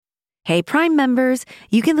Hey, Prime members,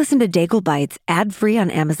 you can listen to Daigle Bites ad-free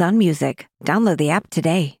on Amazon Music. Download the app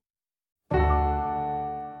today.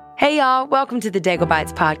 Hey, y'all. Welcome to the Daigle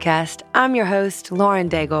Bites podcast. I'm your host, Lauren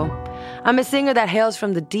Daigle. I'm a singer that hails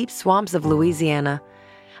from the deep swamps of Louisiana.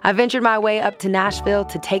 I ventured my way up to Nashville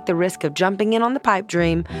to take the risk of jumping in on the pipe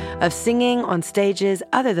dream of singing on stages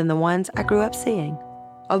other than the ones I grew up seeing.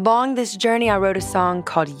 Along this journey, I wrote a song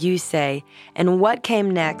called You Say, and what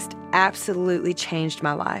came next absolutely changed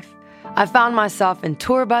my life. I found myself in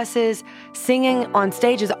tour buses, singing on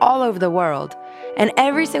stages all over the world. And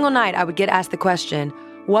every single night I would get asked the question,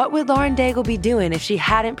 what would Lauren Daigle be doing if she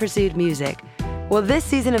hadn't pursued music? Well, this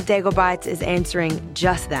season of Daigle Bites is answering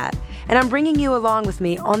just that. And I'm bringing you along with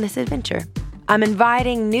me on this adventure. I'm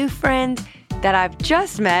inviting new friends that I've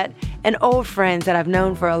just met and old friends that I've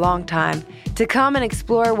known for a long time to come and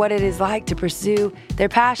explore what it is like to pursue their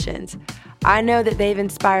passions. I know that they've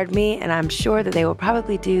inspired me, and I'm sure that they will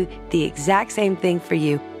probably do the exact same thing for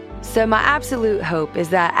you. So my absolute hope is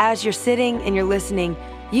that as you're sitting and you're listening,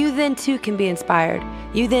 you then too can be inspired.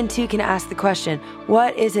 You then too can ask the question,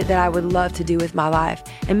 what is it that I would love to do with my life?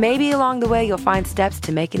 And maybe along the way, you'll find steps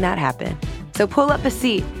to making that happen. So pull up a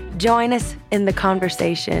seat, join us in the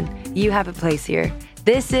conversation. You have a place here.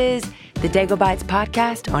 This is the Daigle Bites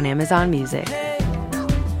podcast on Amazon Music.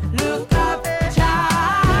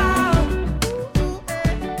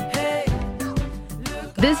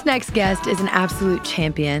 This next guest is an absolute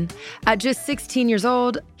champion. At just 16 years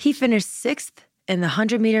old, he finished 6th in the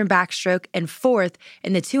 100-meter backstroke and 4th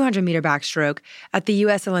in the 200-meter backstroke at the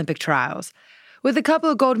U.S. Olympic trials. With a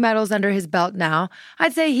couple of gold medals under his belt now,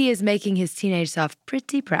 I'd say he is making his teenage self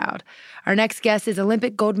pretty proud. Our next guest is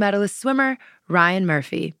Olympic gold medalist swimmer Ryan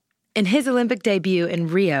Murphy. In his Olympic debut in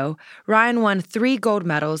Rio, Ryan won 3 gold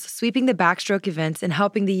medals, sweeping the backstroke events and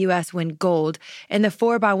helping the U.S. win gold in the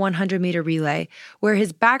 4x100-meter relay, where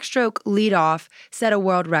his backstroke leadoff set a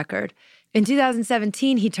world record. In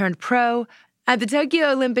 2017, he turned pro. At the Tokyo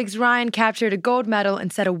Olympics, Ryan captured a gold medal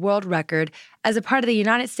and set a world record as a part of the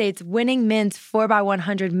United States winning men's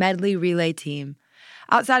 4x100 medley relay team.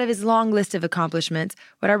 Outside of his long list of accomplishments,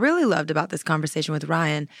 what I really loved about this conversation with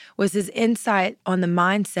Ryan was his insight on the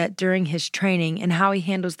mindset during his training and how he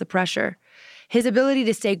handles the pressure. His ability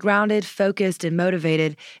to stay grounded, focused, and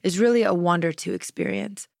motivated is really a wonder to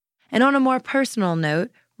experience. And on a more personal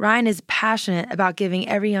note, Ryan is passionate about giving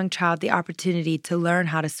every young child the opportunity to learn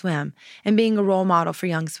how to swim and being a role model for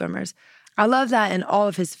young swimmers. I love that in all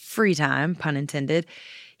of his free time, pun intended,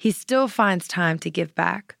 he still finds time to give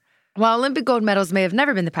back. While Olympic gold medals may have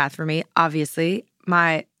never been the path for me, obviously,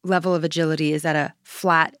 my level of agility is at a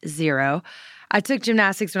flat 0. I took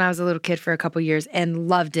gymnastics when I was a little kid for a couple years and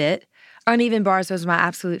loved it. Uneven bars was my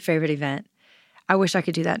absolute favorite event. I wish I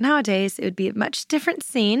could do that nowadays. It would be a much different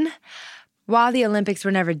scene. While the Olympics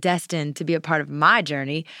were never destined to be a part of my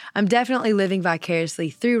journey, I'm definitely living vicariously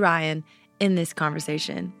through Ryan in this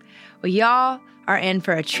conversation. Well, y'all are in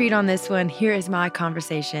for a treat on this one. Here is my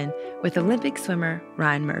conversation with Olympic swimmer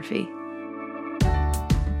Ryan Murphy.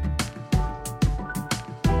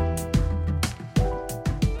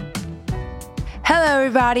 Hello,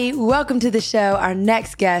 everybody. Welcome to the show. Our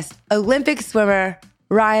next guest, Olympic swimmer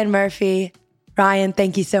Ryan Murphy. Ryan,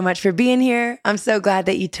 thank you so much for being here. I'm so glad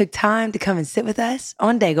that you took time to come and sit with us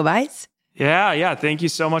on Daigle Bites. Yeah. Thank you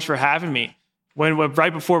so much for having me. When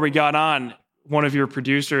right before we got on, one of your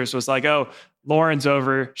producers was like, "Oh, Lauren's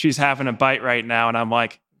over. She's having a bite right now." And I'm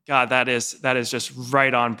like, God, that is just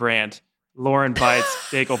right on brand. Lauren bites,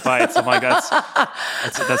 Daigle bites. I'm like, that's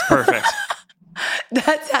perfect.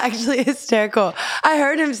 That's actually hysterical. I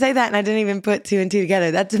heard him say that and I didn't even put 2 and 2 together.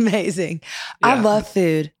 That's amazing. Yeah. I love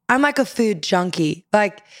food. I'm like a food junkie.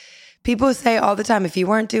 Like people say all the time, if you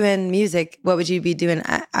weren't doing music, what would you be doing?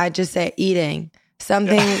 I just say eating.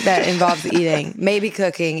 Something that involves eating. Maybe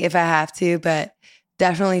cooking if I have to, but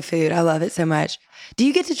definitely food. I love it so much. Do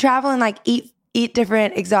you get to travel and like eat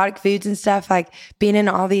different exotic foods and stuff, like being in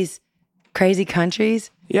all these crazy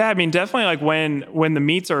countries? Yeah, I mean, definitely like when the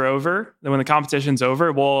meets are over, when the competition's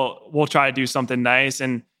over, we'll try to do something nice.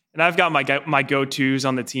 And I've got my go-tos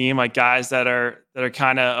on the team, like guys that are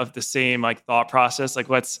kind of the same like thought process. Like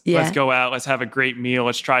let's go out, let's have a great meal,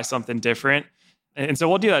 let's try something different. And so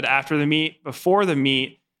we'll do that after the meet. Before the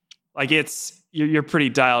meet, like you're pretty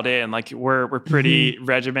dialed in. Like we're pretty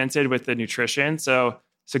regimented with the nutrition. So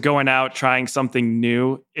going out, trying something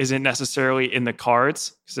new isn't necessarily in the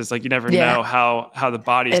cards because it's like you never know how the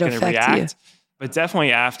body is going to react. But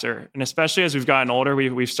definitely after, and especially as we've gotten older,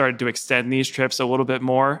 we've started to extend these trips a little bit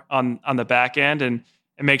more on the back end and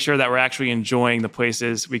make sure that we're actually enjoying the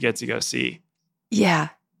places we get to go see. Yeah,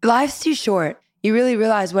 life's too short. you really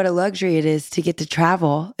realize what a luxury it is to get to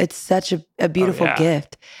travel. It's such a beautiful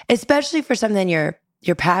gift, especially for something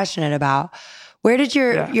you're passionate about. Where did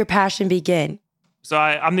your passion begin? So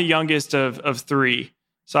I'm the youngest of three.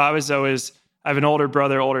 So I have an older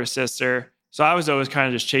brother, older sister. So I was always kind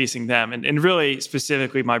of just chasing them, and really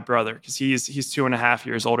specifically my brother, because he's 2.5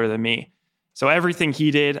 years older than me. So everything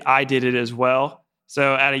he did, I did it as well.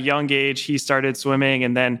 So at a young age, he started swimming,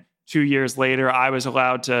 and then 2 years later, I was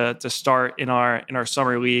allowed to start in our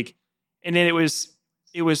summer league, and then it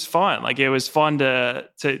was fun. Like, it was fun to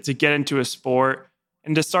get into a sport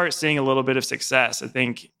and to start seeing a little bit of success. I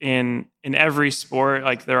think in every sport,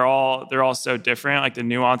 like they're all so different. Like the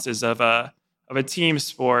nuances of a team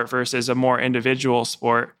sport versus a more individual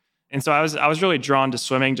sport, and so I was really drawn to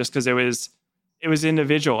swimming just because it was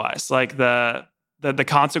individualized. Like the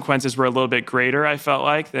consequences were a little bit greater, I felt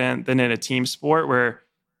like, than in a team sport, where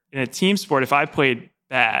in a team sport, if I played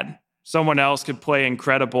bad, someone else could play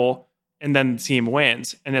incredible and then the team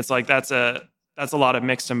wins. And it's like, that's a lot of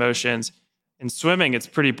mixed emotions. In swimming, it's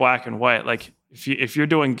pretty black and white. Like if you're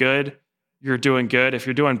doing good, you're doing good. If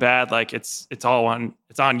you're doing bad, like it's on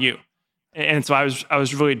you. And so I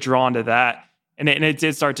was really drawn to that. And it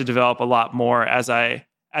did start to develop a lot more as I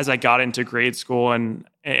got into grade school, and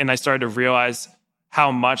I started to realize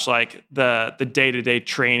how much like the day-to-day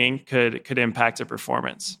training could impact a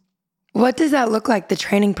performance. What does that look like, the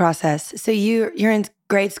training process? So you're in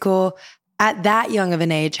grade school at that young of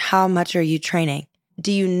an age. How much are you training?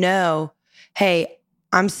 Do you know, hey,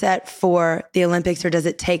 I'm set for the Olympics, or does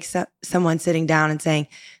it take someone sitting down and saying,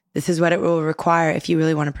 this is what it will require if you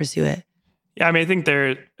really want to pursue it? Yeah, I think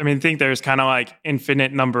there's kind of like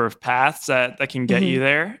infinite number of paths that can get you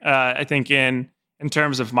there. I think in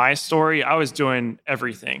terms of my story, I was doing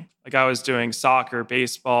everything. Like I was doing soccer,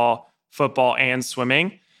 baseball, football, and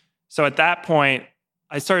swimming. So at that point,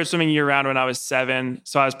 I started swimming year round when I was 7.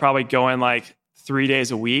 So I was probably going like 3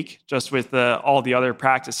 days a week. Just with all the other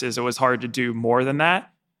practices, it was hard to do more than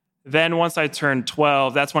that. Then once I turned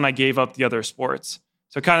 12, that's when I gave up the other sports.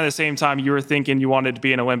 So kind of the same time you were thinking you wanted to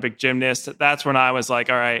be an Olympic gymnast, that's when I was like,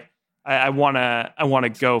 all right, I want to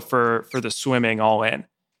go for the swimming all in.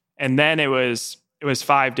 And then it was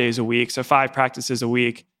 5 days a week, so 5 practices a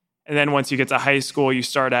week. And then once you get to high school, you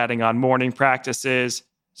start adding on morning practices.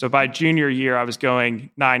 So by junior year, I was going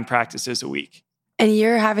 9 practices a week. And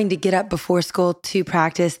you're having to get up before school to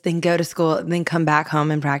practice, then go to school, and then come back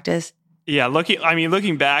home and practice? Yeah,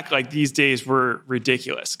 looking back, like these days were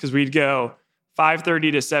ridiculous because we'd go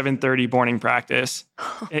 5:30 to 7:30 morning practice,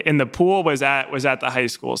 and the pool was at the high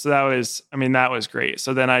school. So that was great.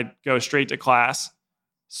 So then I'd go straight to class,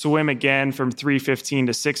 swim again from 3:15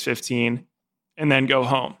 to 6:15, and then go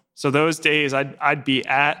home. So those days I'd be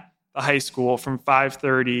at the high school from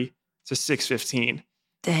 5:30 to 6:15.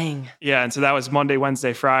 Dang. Yeah, and so that was Monday,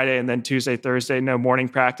 Wednesday, Friday, and then Tuesday, Thursday, no morning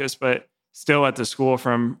practice, but still at the school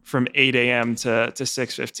from 8 a.m. to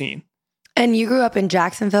 6:15. And you grew up in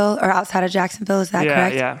Jacksonville or outside of Jacksonville, is that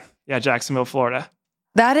correct? Yeah, Jacksonville, Florida.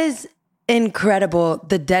 That is incredible,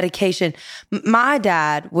 the dedication. My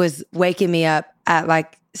dad was waking me up at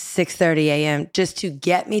like 6:30 a.m. just to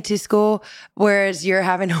get me to school, whereas you're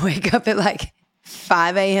having to wake up at like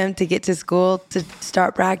 5 a.m. to get to school to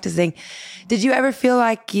start practicing. Did you ever feel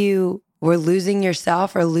like you were losing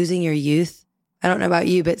yourself or losing your youth? I don't know about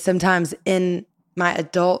you, but sometimes in my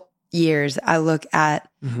adult years, I look at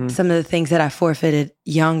some of the things that I forfeited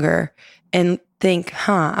younger and think,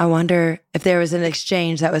 I wonder if there was an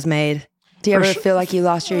exchange that was made. Do you ever feel like you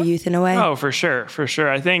lost your youth in a way? Oh, for sure.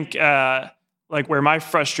 I think like where my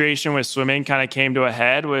frustration with swimming kind of came to a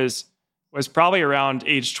head was probably around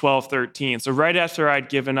age 12, 13. So right after I'd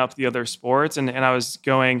given up the other sports and I was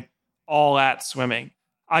going all at swimming,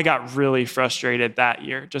 I got really frustrated that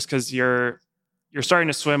year just because you're starting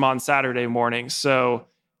to swim on Saturday mornings. So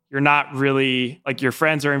you're not really, like, your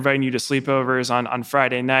friends are inviting you to sleepovers on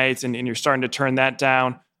Friday nights and you're starting to turn that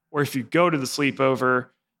down. Or if you go to the sleepover,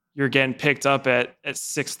 you're getting picked up at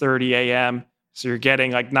 6:30 a.m. So you're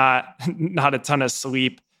getting like not a ton of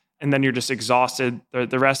sleep. And then you're just exhausted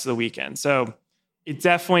the rest of the weekend. So it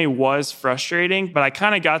definitely was frustrating, but I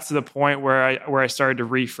kind of got to the point where I started to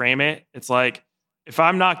reframe it. It's like, if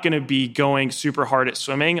I'm not going to be going super hard at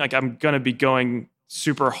swimming, like I'm going to be going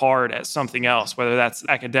super hard at something else, whether that's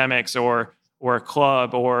academics or a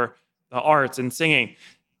club or the arts and singing,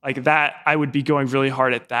 like that, I would be going really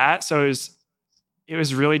hard at that. So it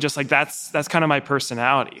was really just like, that's kind of my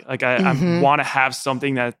personality. Like I want to have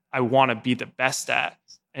something that I want to be the best at.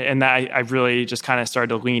 And that I really just kind of started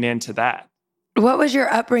to lean into that. What was your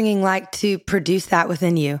upbringing like to produce that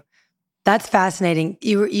within you? That's fascinating.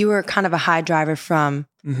 You were kind of a high driver from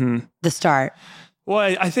the start? Well,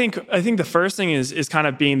 I think the first thing is kind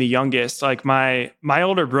of being the youngest. Like my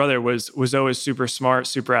older brother was always super smart,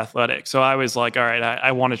 super athletic. So I was like, all right,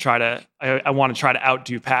 I want to try to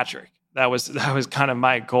outdo Patrick. That was kind of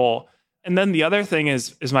my goal. And then the other thing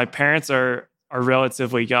is my parents are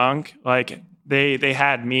relatively young. Like they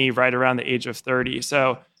had me right around the age of 30.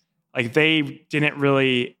 So like they didn't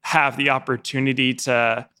really have the opportunity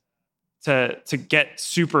to get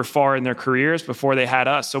super far in their careers before they had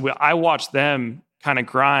us. So I watched them kind of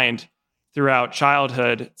grind throughout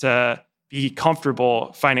childhood to be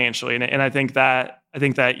comfortable financially. And I think that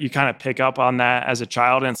you kind of pick up on that as a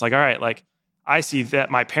child. And it's like, all right, like I see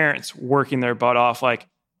that my parents working their butt off, like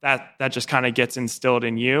that just kind of gets instilled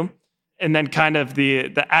in you. And then kind of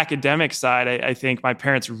the academic side, I think my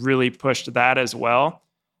parents really pushed that as well.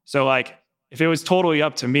 So like if it was totally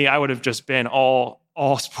up to me, I would have just been all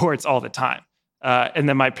sports all the time. And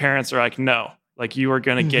then my parents are like, no, like you are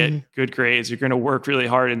going to get good grades. You're going to work really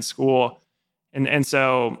hard in school. And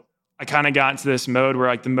so I kind of got into this mode where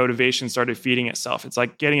like the motivation started feeding itself. It's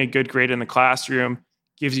like getting a good grade in the classroom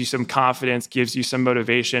gives you some confidence, gives you some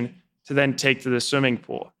motivation to then take to the swimming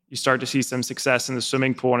pool. You start to see some success in the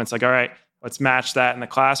swimming pool and it's like, all right, let's match that in the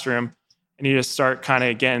classroom. And you just start kind of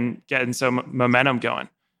again getting some momentum going.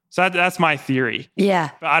 So that's my theory. Yeah.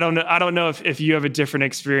 But I don't know if you have a different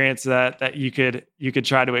experience that you could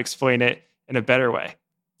try to explain it in a better way.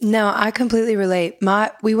 No, I completely relate.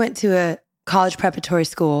 We went to a college preparatory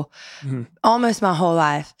school almost my whole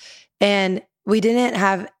life. And we didn't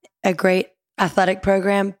have a great athletic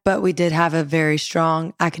program, but we did have a very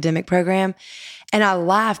strong academic program. And I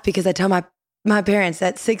laugh because I tell my parents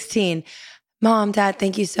at 16, Mom, Dad,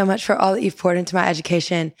 thank you so much for all that you've poured into my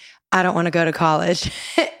education. I don't want to go to college.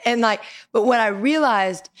 But when I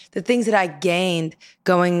realized the things that I gained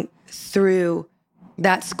going through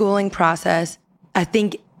that schooling process, I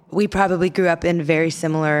think we probably grew up in very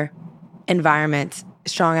similar environments,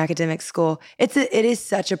 strong academic school. It is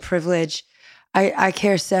such a privilege. I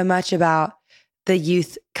care so much about the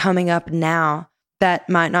youth coming up now that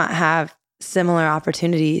might not have similar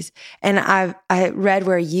opportunities. And I read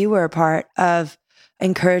where you were a part of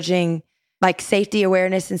encouraging like safety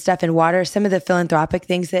awareness and stuff in water, some of the philanthropic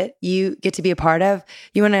things that you get to be a part of.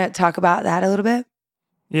 You want to talk about that a little bit?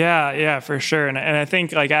 Yeah, for sure. And I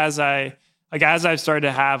think as I've started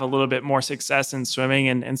to have a little bit more success in swimming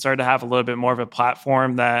and started to have a little bit more of a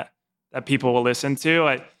platform that people will listen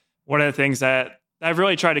to, one of the things that I've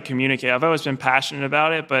really tried to communicate, I've always been passionate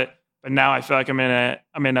about it, but now I feel like I'm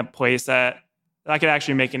in a place that I could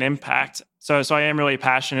actually make an impact. So I am really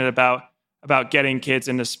passionate about getting kids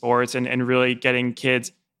into sports and really getting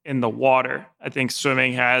kids in the water. I think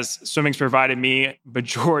swimming's provided me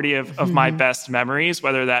majority of my best memories,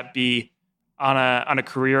 whether that be on a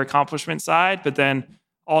career accomplishment side, but then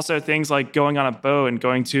also things like going on a boat and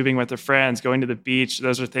going tubing with their friends, going to the beach.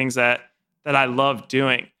 Those are things that I love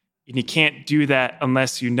doing. And you can't do that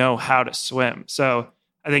unless you know how to swim. So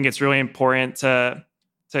I think it's really important to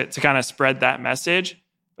kind of spread that message,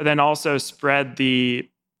 but then also spread the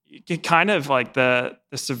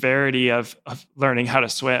severity of learning how to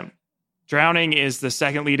swim. Drowning is the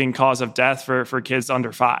second leading cause of death for kids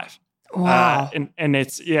under 5. Wow. And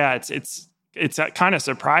it's kind of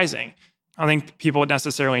surprising. I don't think people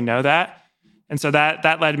necessarily know that. And so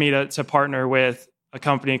that led me to partner with a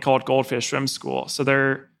company called Goldfish Swim School. So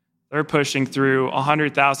they're pushing through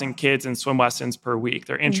 100,000 kids in swim lessons per week.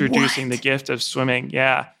 They're introducing the gift of swimming.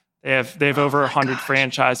 Yeah. They have over 100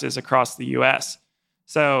 franchises across the US.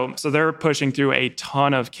 So they're pushing through a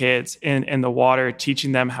ton of kids in the water,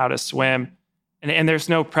 teaching them how to swim. And there's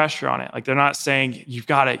no pressure on it. Like they're not saying you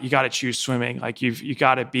got to choose swimming. Like you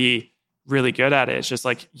got to be really good at it. It's just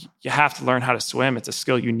like you have to learn how to swim. It's a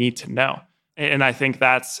skill you need to know. And I think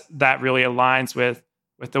that really aligns with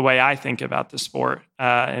the way I think about the sport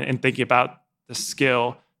and thinking about the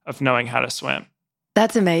skill of knowing how to swim.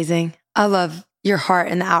 That's amazing. I love your heart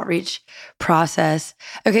in the outreach process.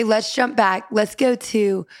 Okay, let's jump back. Let's go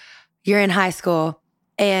to you're in high school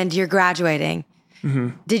and you're graduating. Mm-hmm.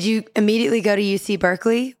 Did you immediately go to UC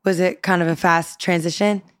Berkeley? Was it kind of a fast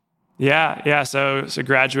transition? Yeah. So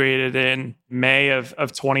graduated in May of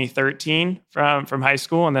 2013 from high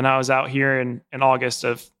school, and then I was out here in August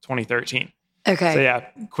of 2013. Okay. So yeah,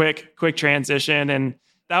 quick transition, and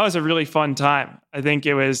that was a really fun time. I think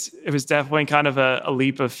it was definitely kind of a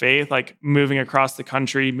leap of faith, like moving across the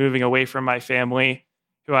country, moving away from my family,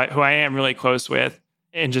 who I am really close with,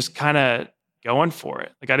 and just kind of going for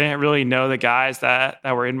it. Like I didn't really know the guys that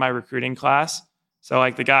were in my recruiting class. So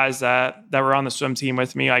like the guys that were on the swim team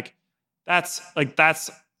with me, that's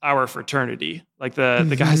our fraternity. Like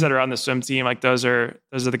the guys that are on the swim team, like those are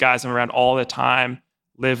the guys I'm around all the time,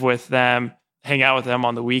 live with them, hang out with them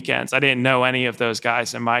on the weekends. I didn't know any of those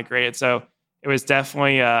guys in my grade. So it was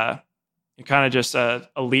definitely kind of just a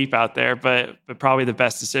leap out there, but probably the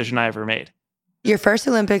best decision I ever made. Your first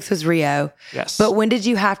Olympics was Rio. Yes. But when did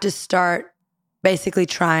you have to start basically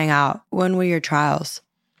trying out? When were your trials?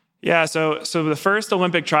 Yeah, so the first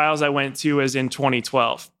Olympic trials I went to was in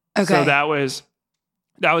 2012. Okay. So that was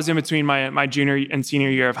in between my junior and senior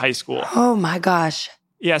year of high school. Oh my gosh.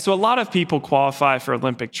 Yeah, so a lot of people qualify for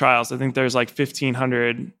Olympic trials. I think there's like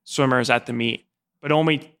 1,500 swimmers at the meet, but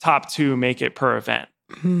only top 2 make it per event.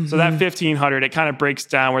 Mm-hmm. So that 1,500, it kind of breaks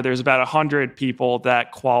down where there's about 100 people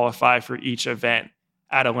that qualify for each event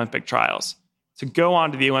at Olympic trials. To go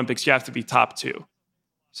on to the Olympics, you have to be top 2.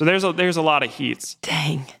 So there's a lot of heats.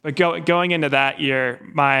 Dang. But going into that year,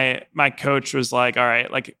 my coach was like, all right,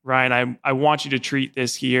 like, Ryan, I want you to treat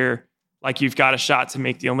this year like you've got a shot to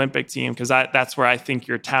make the Olympic team, because that's where I think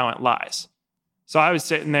your talent lies. So I was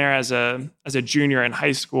sitting there as a junior in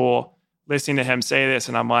high school, listening to him say this,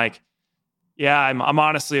 and I'm like, yeah, I'm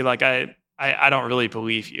honestly like, I don't really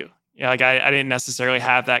believe you. Yeah, like I didn't necessarily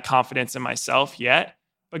have that confidence in myself yet.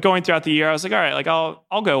 But going throughout the year, I was like, all right, like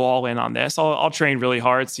I'll go all in on this. I'll train really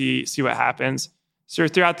hard, see what happens. So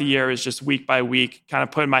throughout the year, it was just week by week, kind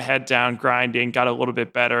of putting my head down, grinding, got a little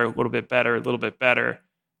bit better, a little bit better, a little bit better.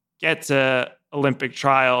 Get to Olympic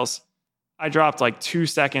trials, I dropped like 2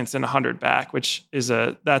 seconds in 100 back, which is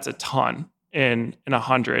that's a ton in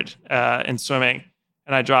 100 in swimming.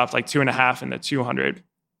 And I dropped like 2.5 in the 200.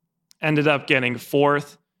 Ended up getting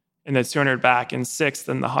 4th in the 200 back and 6th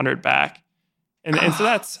in the 100 back. And so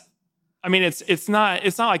that's, I mean, it's not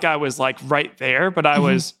like I was like right there, but I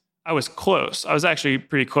was close. I was actually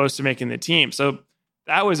pretty close to making the team. So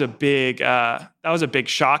that was a big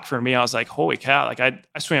shock for me. I was like, holy cow, like I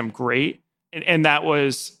swam great. And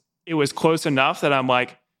it was close enough that I'm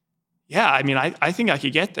like, yeah, I mean, I think I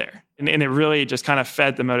could get there. And it really just kind of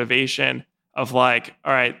fed the motivation of like,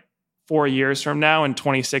 all right, 4 years from now in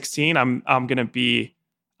 2016, I'm going to be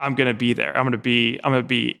there. I'm going to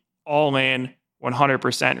be all in,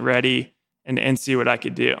 100% ready, and see what I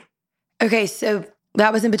could do. Okay. So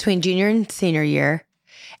that was in between junior and senior year.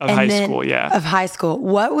 Of high school, yeah. Of high school.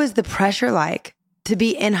 What was the pressure like to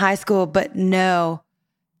be in high school, but no,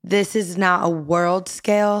 this is now a world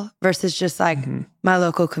scale versus just like my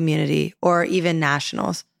local community or even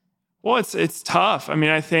nationals? Well, it's tough. I mean,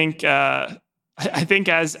 I think as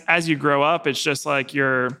you grow up, it's just like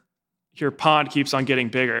your pond keeps on getting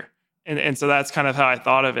bigger. And so that's kind of how I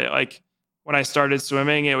thought of it. Like when I started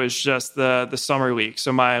swimming, it was just the summer league.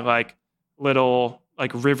 So my like little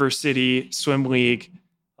like River City swim league,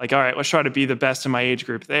 like, all right, let's try to be the best in my age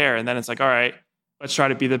group there. And then it's like, all right, let's try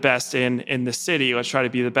to be the best in the city. Let's try to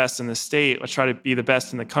be the best in the state. Let's try to be the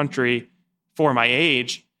best in the country for my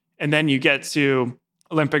age. And then you get to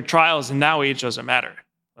Olympic trials, and now age doesn't matter.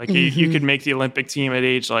 Like you could make the Olympic team at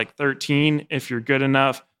age like 13 if you're good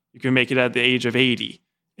enough. You can make it at the age of 80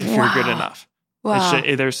 if you're good enough. Wow.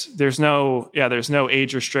 There's no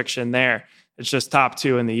age restriction there. It's just top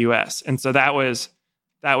 2 in the US. And so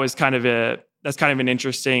that's kind of an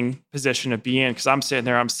interesting position to be in, because I'm sitting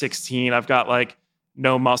there, I'm 16, I've got like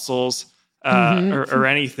no muscles or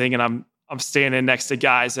anything, and I'm standing next to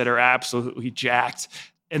guys that are absolutely jacked,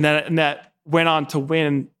 and that went on to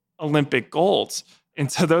win Olympic golds.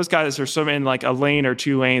 And so those guys are swimming like a lane or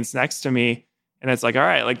 2 lanes next to me, and it's like, all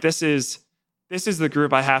right, like this is the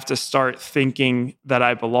group I have to start thinking that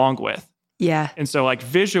I belong with. Yeah. And so like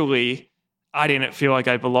visually, I didn't feel like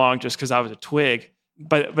I belonged just because I was a twig.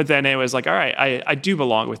 But then it was like, all right, I do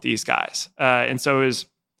belong with these guys. And so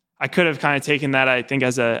I could have kind of taken that, I think,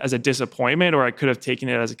 as a disappointment, or I could have taken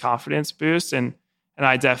it as a confidence boost. And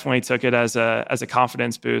I definitely took it as a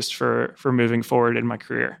confidence boost for moving forward in my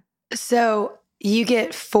career. So you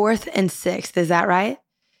get 4th and 6th, is that right?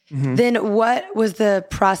 Mm-hmm. Then what was the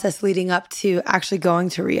process leading up to actually going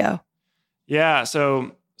to Rio? Yeah.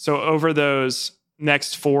 So over those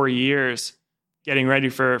next 4 years, getting ready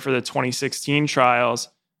for the 2016 trials,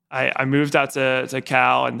 I moved out to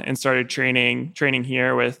Cal and started training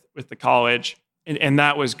here with the college. And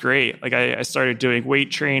that was great. Like I started doing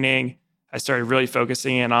weight training. I started really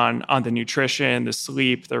focusing in on the nutrition, the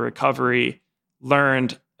sleep, the recovery,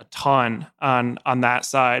 learned a ton on that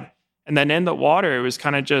side. And then in the water, it was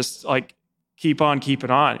kind of just like, keep on keeping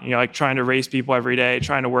on, like trying to race people every day,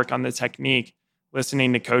 trying to work on the technique,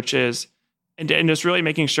 listening to coaches, and just really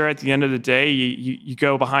making sure at the end of the day, you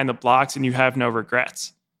go behind the blocks and you have no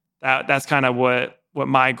regrets. That's kind of what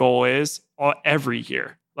my goal is every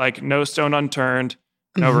year. Like no stone unturned,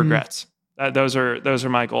 no regrets. Those are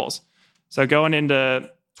my goals. So going into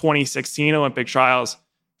 2016 Olympic trials,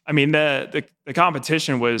 I mean, the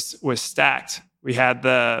competition was stacked. We had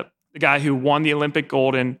the guy who won the Olympic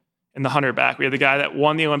gold in the 100 back. We had the guy that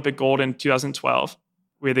won the Olympic gold in 2012.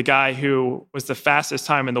 We had the guy who was the fastest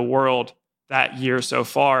time in the world that year so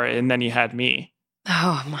far, and then you had me.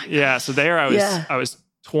 Oh my! Yeah, so there I was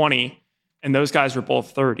 20, and those guys were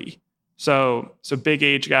both 30. So big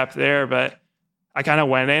age gap there. But I kind of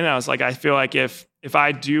went in. And I was like, I feel like if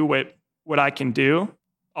I do what I can do,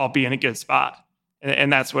 I'll be in a good spot.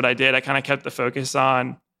 And that's what I did. I kind of kept the focus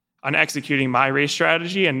on executing my race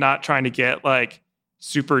strategy and not trying to get like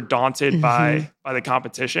super daunted by the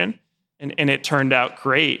competition. And it turned out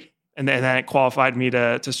great. And then it qualified me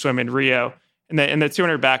to swim in Rio. And the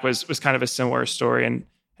 200 back was kind of a similar story. And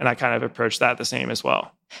I kind of approached that the same as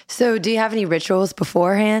well. So do you have any rituals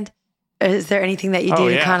beforehand? Is there anything that you do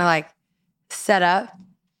to kind of like set up?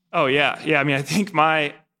 Oh yeah. Yeah. I mean, I think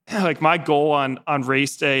my goal on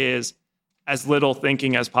race day is as little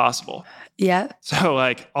thinking as possible. Yeah. So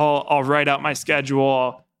like I'll write out my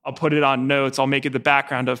schedule. I'll put it on notes. I'll make it the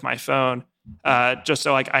background of my phone. Just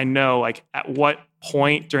so like I know like at what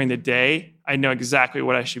point during the day I know exactly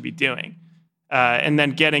what I should be doing. And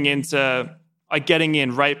then getting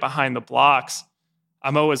in right behind the blocks,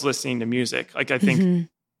 I'm always listening to music. Like I think,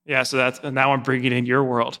 so now I'm bringing in your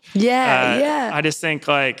world. Yeah. I just think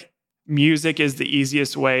like music is the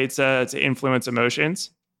easiest way to influence emotions.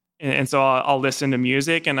 And so I'll listen to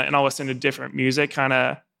music and I'll listen to different music kind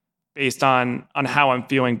of based on how I'm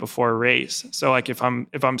feeling before a race. So like if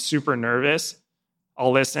I'm super nervous,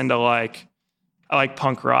 I'll listen to I like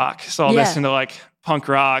punk rock. So I'll listen to like punk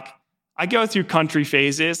rock. I go through country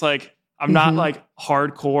phases. Like I'm not like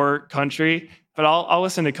hardcore country, but I'll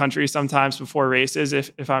listen to country sometimes before races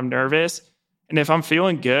if I'm nervous. And if I'm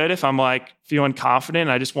feeling good, if I'm like feeling confident,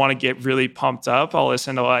 I just want to get really pumped up, I'll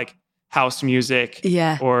listen to like house music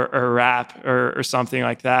or rap or something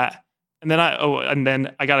like that. And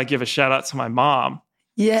then I got to give a shout out to my mom.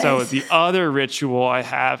 Yes. So the other ritual I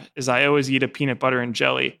have is I always eat a peanut butter and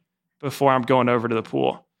jelly before I'm going over to the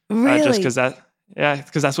pool. Really? Just because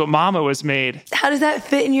that's what mama was made. How does that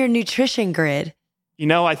fit in your nutrition grid?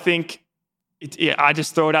 I think I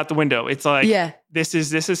just throw it out the window. It's like, this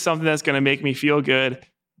is something that's going to make me feel good.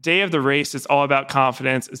 Day of the race, it's all about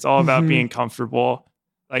confidence. It's all about being comfortable.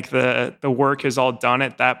 Like the work is all done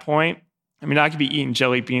at that point. I mean, I could be eating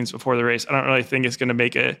jelly beans before the race. I don't really think it's going to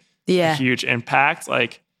make a huge impact.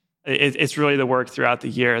 Like it's really the work throughout the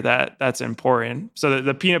year that's important. So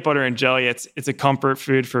the peanut butter and jelly, it's a comfort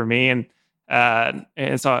food for me.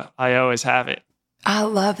 And so I always have it. I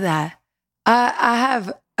love that. I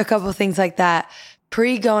have a couple of things like that.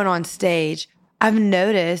 Pre going on stage, I've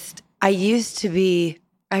noticed I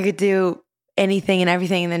could do anything and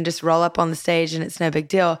everything and then just roll up on the stage and it's no big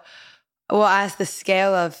deal. Well, as the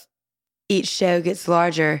scale of each show gets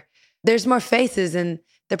larger, there's more faces and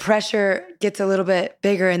the pressure gets a little bit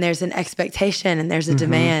bigger and there's an expectation and there's a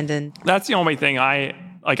demand. And that's the only thing I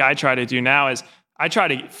try to do now is I try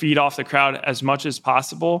to feed off the crowd as much as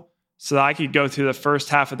possible so that I could go through the first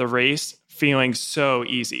half of the race feeling so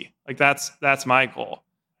easy. Like that's my goal.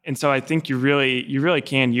 And so I think you really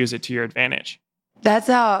can use it to your advantage. That's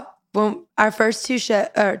how our first two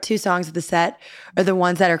songs of the set are the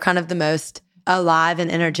ones that are kind of the most alive and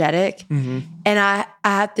energetic. And I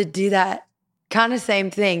have to do that kind of same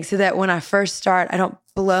thing so that when I first start, I don't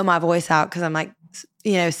blow my voice out because I'm like,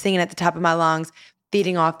 singing at the top of my lungs,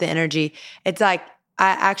 feeding off the energy. It's like I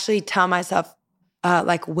actually tell myself,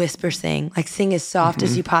 like whisper sing, like sing as soft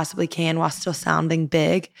as you possibly can while still sounding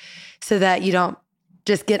big so that you don't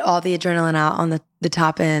just get all the adrenaline out on the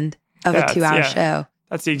top end of a 2-hour show.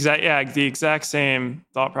 That's the exact same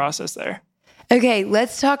thought process there. Okay,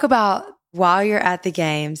 let's talk about while you're at the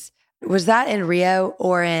games. Was that in Rio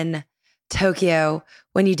or in Tokyo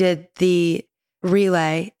when you did the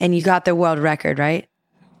relay and you got the world record, right?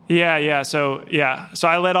 Yeah. So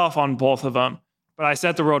I led off on both of them, but I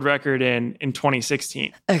set the world record in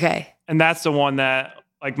 2016. Okay. And that's the one that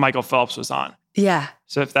like Michael Phelps was on. Yeah.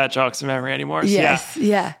 So if that jogs the memory anymore. Yes.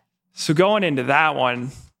 Yeah. So going into that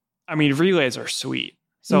one, I mean, relays are sweet.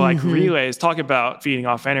 So like relays, talk about feeding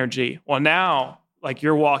off energy. Well, now like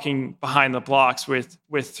you're walking behind the blocks with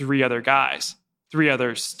 3 other guys, 3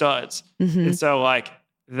 other studs. And so like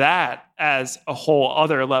that as a whole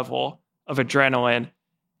other level of adrenaline.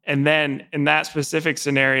 And then in that specific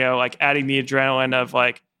scenario, like adding the adrenaline of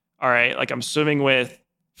like, all right, like I'm swimming with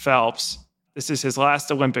Phelps. This is his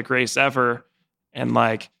last Olympic race ever. And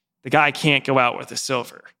like the guy can't go out with a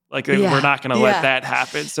silver. Like we're not going to let that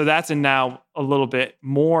happen. So that's now a little bit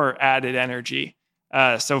more added energy.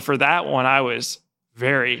 So for that one, I was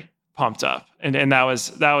very pumped up, and that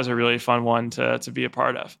was a really fun one to be a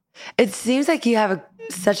part of. It seems like you have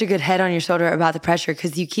such a good head on your shoulder about the pressure,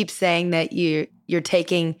 because you keep saying that you're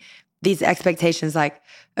taking these expectations like,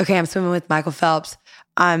 okay, I'm swimming with Michael Phelps,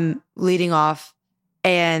 I'm leading off,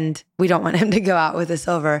 and we don't want him to go out with a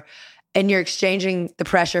silver, and you're exchanging the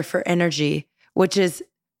pressure for energy, which is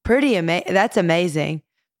pretty amazing. That's amazing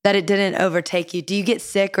that it didn't overtake you. Do you get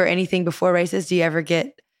sick or anything before races? Do you ever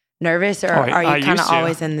get nervous, or are you kind of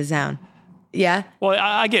always in the zone? Yeah. Well,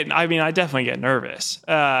 I definitely get nervous.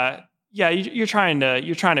 You're trying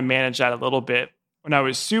to manage that a little bit. When I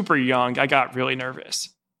was super young, I got really nervous.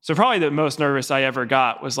 So probably the most nervous I ever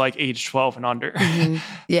got was like age 12 and under. Mm-hmm.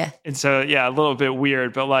 Yeah. And so, a little bit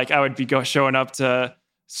weird, but like I would be showing up to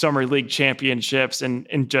summer league championships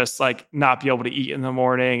and just like not be able to eat in the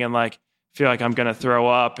morning and like feel like I'm going to throw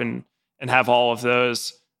up and have all of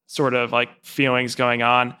those sort of like feelings going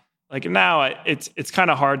on. Like now it's kind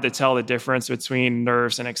of hard to tell the difference between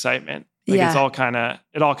nerves and excitement. Like it all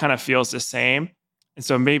kind of feels the same. And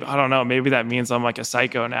so maybe, I don't know, maybe that means I'm like a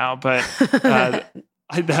psycho now, but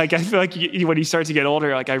I feel like when you start to get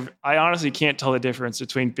older, like I honestly can't tell the difference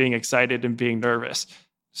between being excited and being nervous.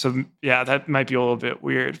 So yeah, that might be a little bit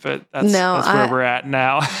weird, but that's where we're at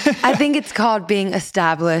now. I think it's called being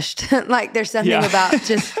established. Like there's something about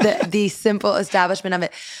just the simple establishment of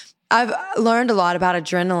it. I've learned a lot about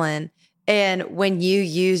adrenaline, and when you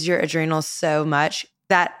use your adrenals so much,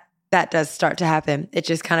 that does start to happen. It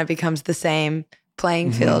just kind of becomes the same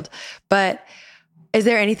playing field. But is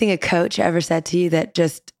there anything a coach ever said to you that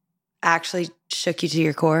just actually shook you to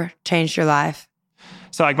your core, changed your life?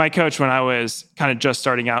 So like my coach when I was kind of just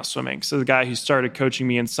starting out swimming, so the guy who started coaching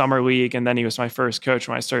me in summer league, and then he was my first coach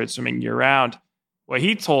when I started swimming year round, what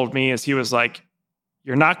he told me is he was like,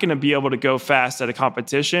 you're not going to be able to go fast at a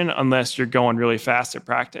competition unless you're going really fast at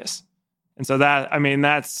practice. And so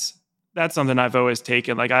that's something I've always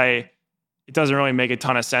taken. Like it doesn't really make a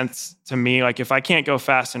ton of sense to me. Like if I can't go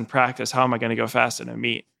fast in practice, how am I going to go fast in a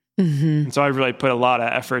meet? Mm-hmm. And so I really put a lot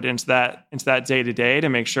of effort into that day to day to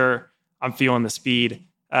make sure I'm feeling the speed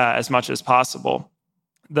as much as possible.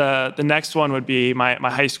 The next one would be my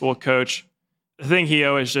high school coach. The thing he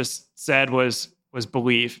always just said was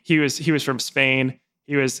believe. He was from Spain.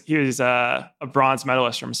 He was a bronze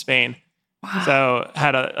medalist from Spain. Wow. So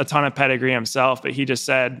had a ton of pedigree himself, but he just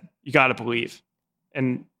said, you got to believe.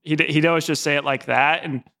 And he'd always just say it like that.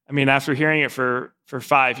 And I mean, after hearing it for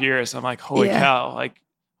 5 years, I'm like, holy cow, like,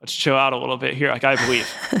 let's chill out a little bit here. Like, I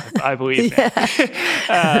believe, I believe.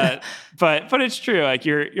 But it's true. Like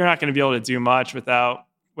you're not going to be able to do much without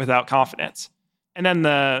confidence. And then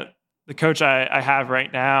the coach I have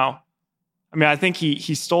right now, I mean, I think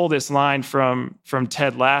he stole this line from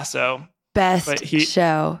Ted Lasso. Best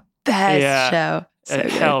show. So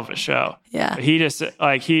hell of a show. Yeah. But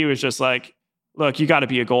he was just like, look, you got to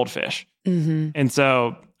be a goldfish. Mm-hmm. And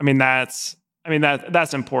so, that's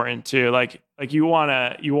important too. Like you want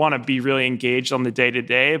to be really engaged on the day to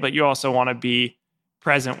day, but you also want to be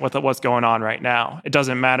present with what's going on right now. It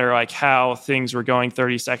doesn't matter like how things were going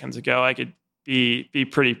 30 seconds ago. I could be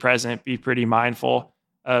pretty present, be pretty mindful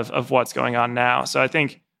of what's going on now. So I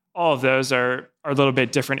think all of those are a little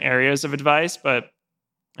bit different areas of advice, but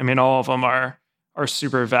I mean, all of them are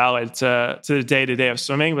super valid to the day-to-day of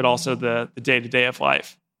swimming, but also the day-to-day of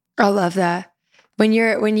life. I love that. When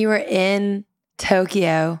you were in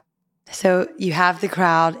Tokyo, so you have the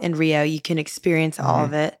crowd in Rio, you can experience all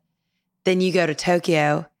of it. Then you go to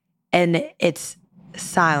Tokyo and it's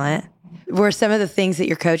silent. Were some of the things that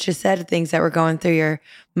your coaches said, things that were going through your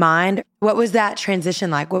mind? What was that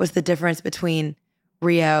transition like? What was the difference between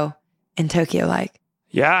Rio and Tokyo like?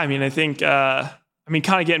 Yeah, I mean, I think, kind of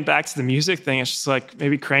getting back to the music thing, it's just like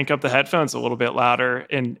maybe crank up the headphones a little bit louder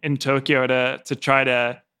in Tokyo to try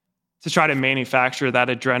to manufacture that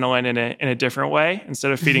adrenaline in a different way.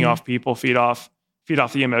 Instead of feeding off people, feed off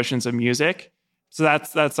the emotions of music. So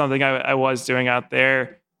that's something I was doing out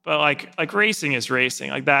there. But like racing is racing.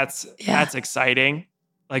 Like that's exciting.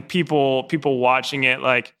 Like people watching it,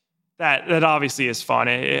 like that obviously is fun.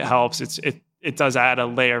 It helps. It does add a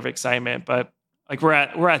layer of excitement. But like we're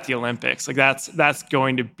at the Olympics. Like that's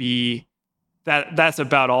going to be that's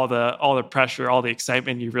about all the pressure, all the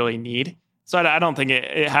excitement you really need. So I don't think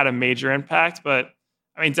it had a major impact, but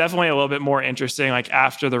I mean definitely a little bit more interesting. Like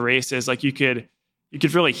after the races, like you could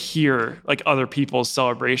really hear like other people's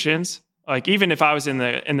celebrations. Like even if I was in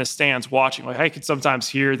the stands watching, like I could sometimes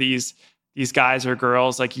hear these guys or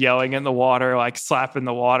girls like yelling in the water, like slapping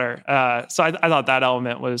the water. So I thought that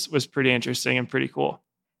element was pretty interesting and pretty cool.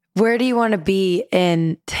 Where do you want to be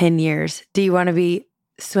in 10 years? Do you want to be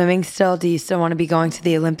swimming still? Do you still want to be going to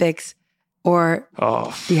the Olympics, or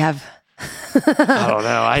do you have? I don't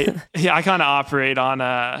know. I kind of operate on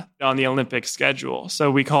the Olympic schedule,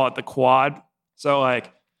 so we call it the quad. So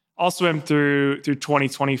like I'll swim through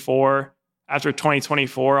 2024. After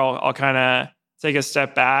 2024, I'll kind of take a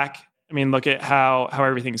step back. I mean, look at how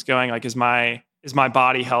everything's going. Like, is my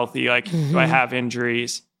body healthy? Like, do I have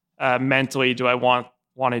injuries? Mentally, do I want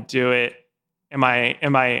to do it? Am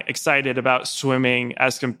I excited about swimming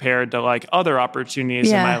as compared to like other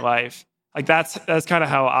opportunities in my life? Like that's kind of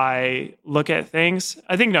how I look at things.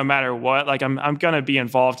 I think no matter what, like I'm gonna be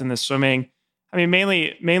involved in the swimming. I mean,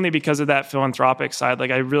 mainly because of that philanthropic side.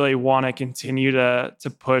 Like I really want to continue to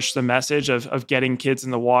push the message of getting kids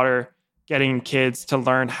in the water, getting kids to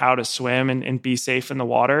learn how to swim and be safe in the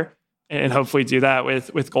water, and hopefully do that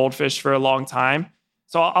with goldfish for a long time.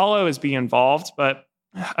 So I'll always be involved, but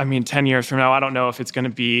I mean, 10 years from now, I don't know if it's going to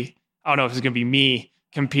be me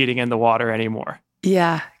competing in the water anymore.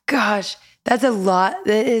 Yeah. Gosh, that's a lot.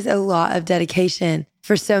 That is a lot of dedication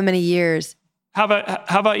for so many years. How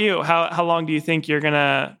about you? How long do you think you're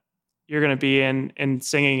gonna be in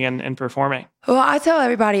singing and performing? Well, I tell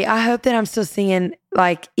everybody, I hope that I'm still singing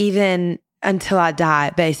like even until I die,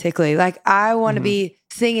 basically. Like I want to be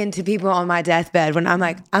singing to people on my deathbed when I'm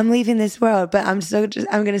like, I'm leaving this world, but I'm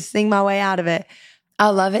going to sing my way out of it. I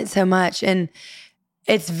love it so much. And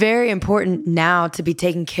it's very important now to be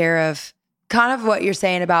taking care of kind of what you're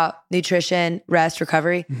saying about nutrition, rest,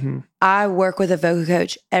 recovery. I work with a vocal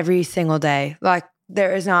coach every single day. Like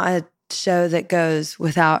there is not a show that goes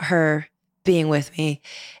without her being with me.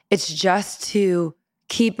 It's just to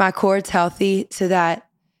keep my cords healthy so that,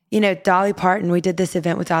 Dolly Parton, we did this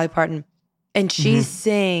event with Dolly Parton and she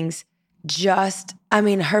sings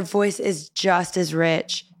her voice is just as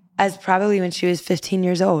rich as probably when she was 15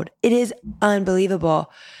 years old. It is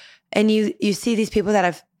unbelievable. And you see these people that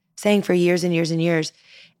have sang for years and years and years,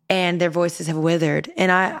 and their voices have withered.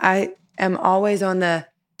 And I am always on the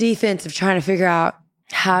defense of trying to figure out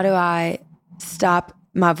how do I stop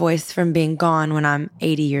my voice from being gone when I'm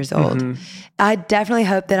 80 years old. I definitely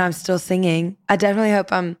hope that I'm still singing. I definitely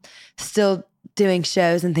hope I'm still doing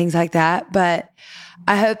shows and things like that. But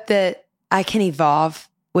I hope that I can evolve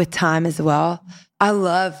with time as well. I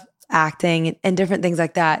love acting and different things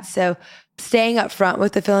like that. So staying up front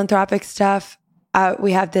with the philanthropic stuff,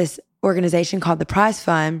 we have this organization called the Prize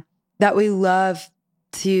Fund that we love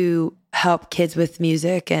to help kids with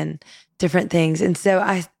music and different things. And so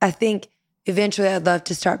I think eventually I'd love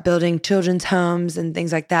to start building children's homes and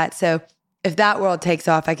things like that. So if that world takes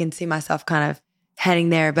off, I can see myself kind of heading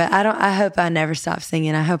there. But I hope I never stop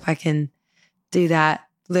singing. I hope I can do that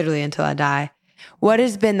literally until I die. What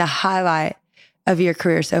has been the highlight of your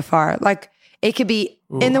career so far? Like it could be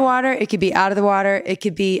in the water, it could be out of the water, it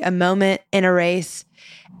could be a moment in a race,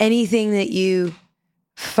 anything that you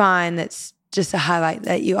find that's just a highlight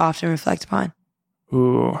that you often reflect upon.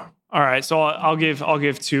 Ooh. All right. So I'll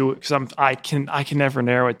give two because I can never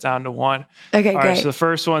narrow it down to one. Okay, All great. right, so the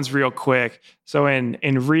first one's real quick. So in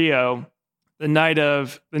Rio, the night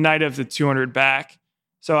of the 200 back.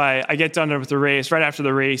 So I get done with the race. Right after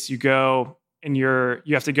the race, you go and you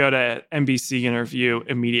have to go to NBC interview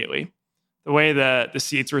immediately. The way the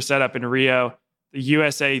seats were set up in Rio, the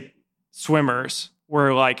USA swimmers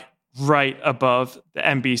were like right above the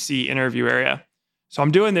NBC interview area. So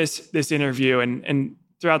I'm doing this interview and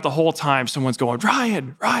throughout the whole time, someone's going,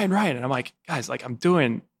 Ryan. And I'm like, guys, like I'm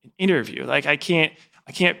doing an interview. Like I can't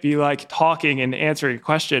be like talking and answering a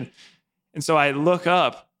question. And so I look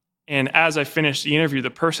up, and as I finished the interview, the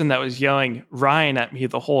person that was yelling Ryan at me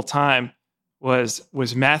the whole time was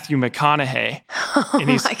Matthew McConaughey.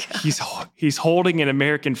 And he's holding an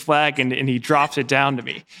American flag and he drops it down to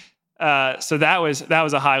me. So that was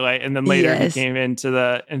a highlight. And then later he came into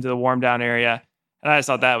the warm down area. And I just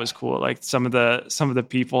thought that was cool. Like some of the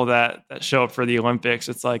people that show up for the Olympics,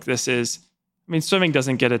 it's like swimming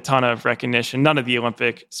doesn't get a ton of recognition. None of the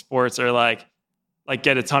Olympic sports are like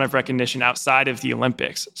get a ton of recognition outside of the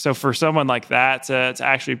Olympics. So for someone like that to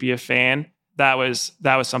actually be a fan, that was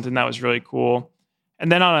something that was really cool.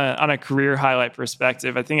 And then on a career highlight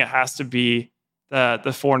perspective, I think it has to be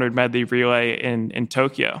the 400 medley relay in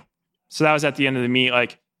Tokyo. So that was at the end of the meet.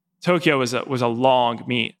 Like Tokyo was a long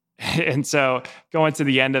meet. And so going to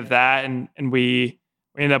the end of that, and we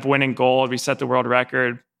ended up winning gold. We set the world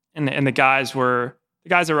record, and the guys that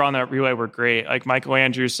were on that relay were great. Like Michael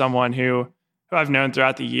Andrews, someone who I've known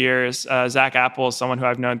throughout the years. Zach Apple is someone who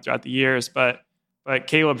I've known throughout the years, but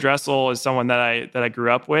Caleb Dressel is someone that I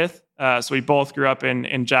grew up with. So we both grew up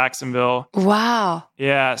in Jacksonville. Wow.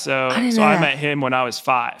 Yeah. So I met him when I was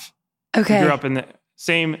 5. Okay. We grew up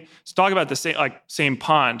So talk about the same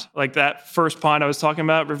pond, like that first pond I was talking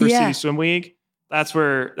about, River City Swim League. That's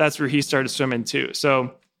where he started swimming too.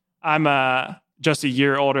 So I'm just a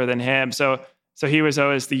year older than him. So he was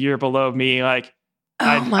always the year below me. Like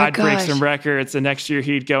I'd break some records. The next year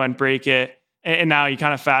he'd go and break it. And now you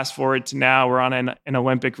kind of fast forward to now we're on an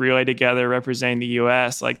Olympic relay together representing the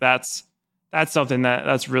US. Like that's something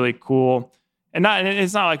that's really cool. And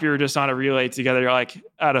it's not like we were just on a relay together, like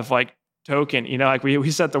out of like token, like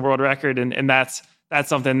we set the world record and that's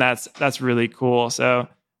something that's really cool. So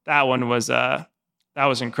that one was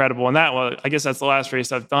incredible. And I guess that's the last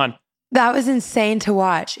race I've done. That was insane to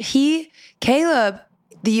watch. Caleb,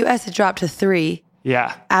 the US had dropped to 3.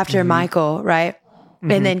 Yeah. After Michael, right?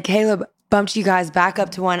 Mm-hmm. And then Caleb bumped you guys back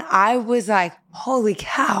up to 1. I was like, holy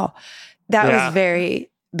cow. That was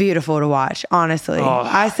very beautiful to watch, honestly. Oh,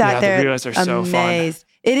 I sat there the reels are so fun.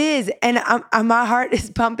 It is. And my heart is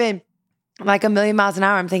pumping like a million miles an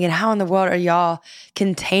hour. I'm thinking, how in the world are y'all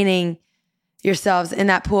containing yourselves in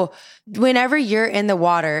that pool? Whenever you're in the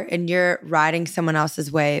water and you're riding someone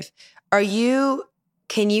else's wave,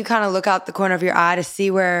 can you kind of look out the corner of your eye to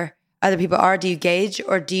see where other people are? Do you gauge,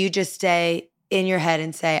 or do you just stay in your head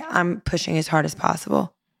and say, I'm pushing as hard as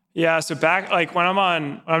possible? Yeah. So when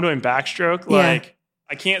I'm doing backstroke, like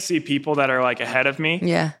I can't see people that are like ahead of me.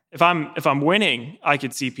 Yeah. If I'm winning, I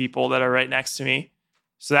could see people that are right next to me.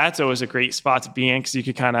 So that's always a great spot to be in, because you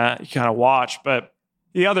could kind of watch. But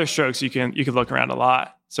the other strokes, you could look around a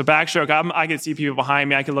lot. So backstroke, I could see people behind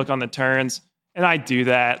me. I could look on the turns, and I do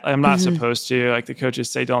that. I'm not supposed to. Like the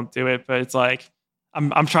coaches say, don't do it, but it's like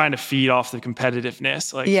I'm trying to feed off the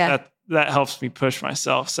competitiveness. Like that helps me push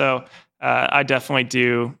myself. So I definitely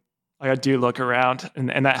do. Like I do look around,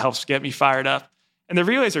 and that helps get me fired up. And the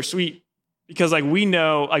relays are sweet because we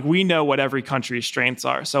know what every country's strengths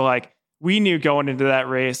are. So like we knew going into that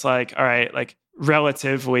race, like, all right, like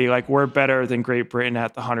relatively, like we're better than Great Britain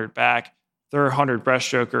at the 100 back. Their 100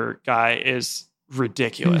 breaststroker guy is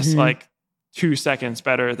ridiculous. Like 2 seconds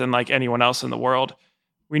better than like anyone else in the world.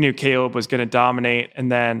 We knew Caleb was going to dominate,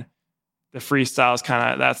 and then the freestyle is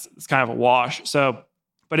it's kind of a wash. So,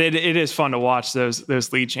 but it is fun to watch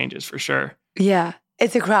those lead changes for sure. Yeah.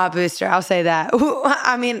 It's a crowd booster. I'll say that.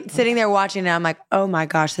 I mean, sitting there watching it, I'm like, oh my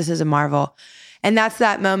gosh, this is a marvel. And that's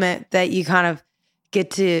that moment that you kind of get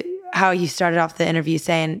to how you started off the interview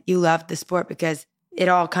saying you love the sport because it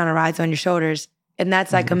all kind of rides on your shoulders. And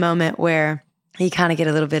that's like a moment where you kind of get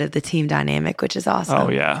a little bit of the team dynamic, which is awesome. Oh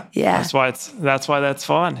yeah. Yeah. That's why that's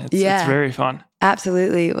fun. It's very fun.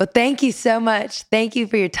 Absolutely. Well, thank you so much. Thank you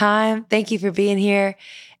for your time. Thank you for being here.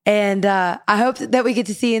 And I hope that we get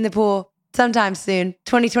to see you in the pool sometime soon.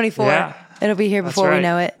 2024. Yeah. It'll be here before we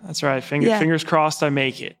know it. That's right. Fingers crossed I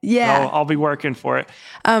make it. Yeah. I'll be working for it.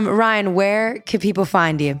 Ryan, where can people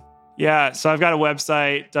find you? Yeah. So I've got a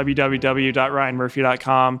website,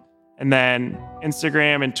 www.ryanmurphy.com. And then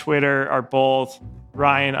Instagram and Twitter are both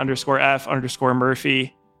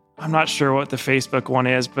Ryan_F_Murphy. I'm not sure what the Facebook one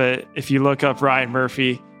is, but if you look up Ryan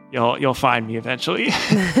Murphy, you'll find me eventually.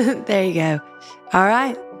 There you go. All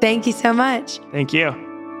right. Thank you so much. Thank you.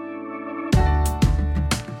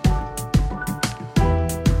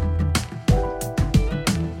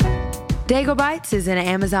 Daigle Bites is an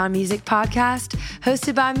Amazon Music podcast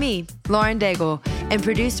hosted by me, Lauren Daigle, and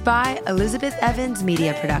produced by Elizabeth Evans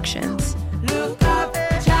Media Productions. Look up,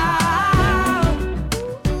 child.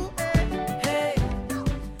 Hey,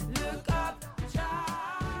 look up,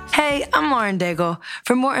 child. Hey, I'm Lauren Daigle.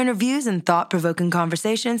 For more interviews and thought-provoking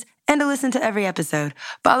conversations, and to listen to every episode,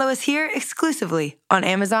 follow us here exclusively on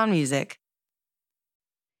Amazon Music.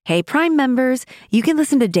 Hey, Prime members, you can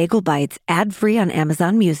listen to Daigle Bites ad-free on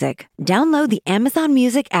Amazon Music. Download the Amazon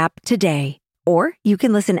Music app today. Or you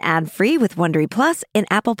can listen ad-free with Wondery Plus in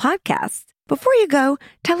Apple Podcasts. Before you go,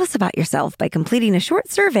 tell us about yourself by completing a short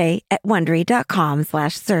survey at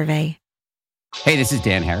Wondery.com/survey. Hey, this is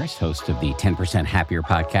Dan Harris, host of the 10% Happier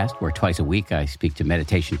podcast, where twice a week I speak to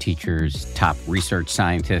meditation teachers, top research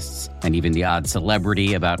scientists, and even the odd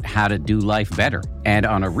celebrity about how to do life better. And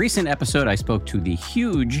on a recent episode, I spoke to the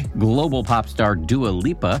huge global pop star Dua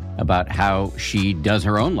Lipa about how she does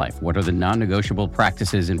her own life. What are the non-negotiable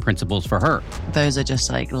practices and principles for her? Those are just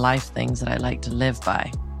like life things that I like to live by.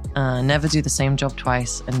 Never do the same job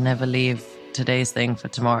twice and never leave today's thing for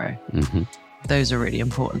tomorrow. Mm-hmm. Those are really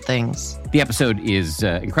important things. The episode is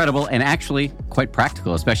incredible and actually quite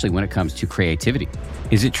practical, especially when it comes to creativity.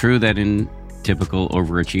 Is it true that in typical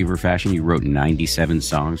overachiever fashion, you wrote 97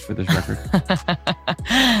 songs for this record?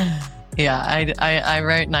 Yeah, I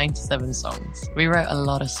wrote 97 songs. We wrote a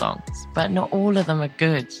lot of songs, but not all of them are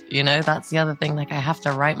good. You know, that's the other thing. Like, I have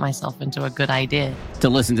to write myself into a good idea. To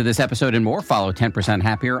listen to this episode and more, follow 10%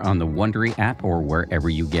 Happier on the Wondery app or wherever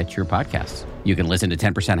you get your podcasts. You can listen to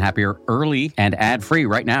 10% Happier early and ad-free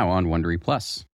right now on Wondery Plus.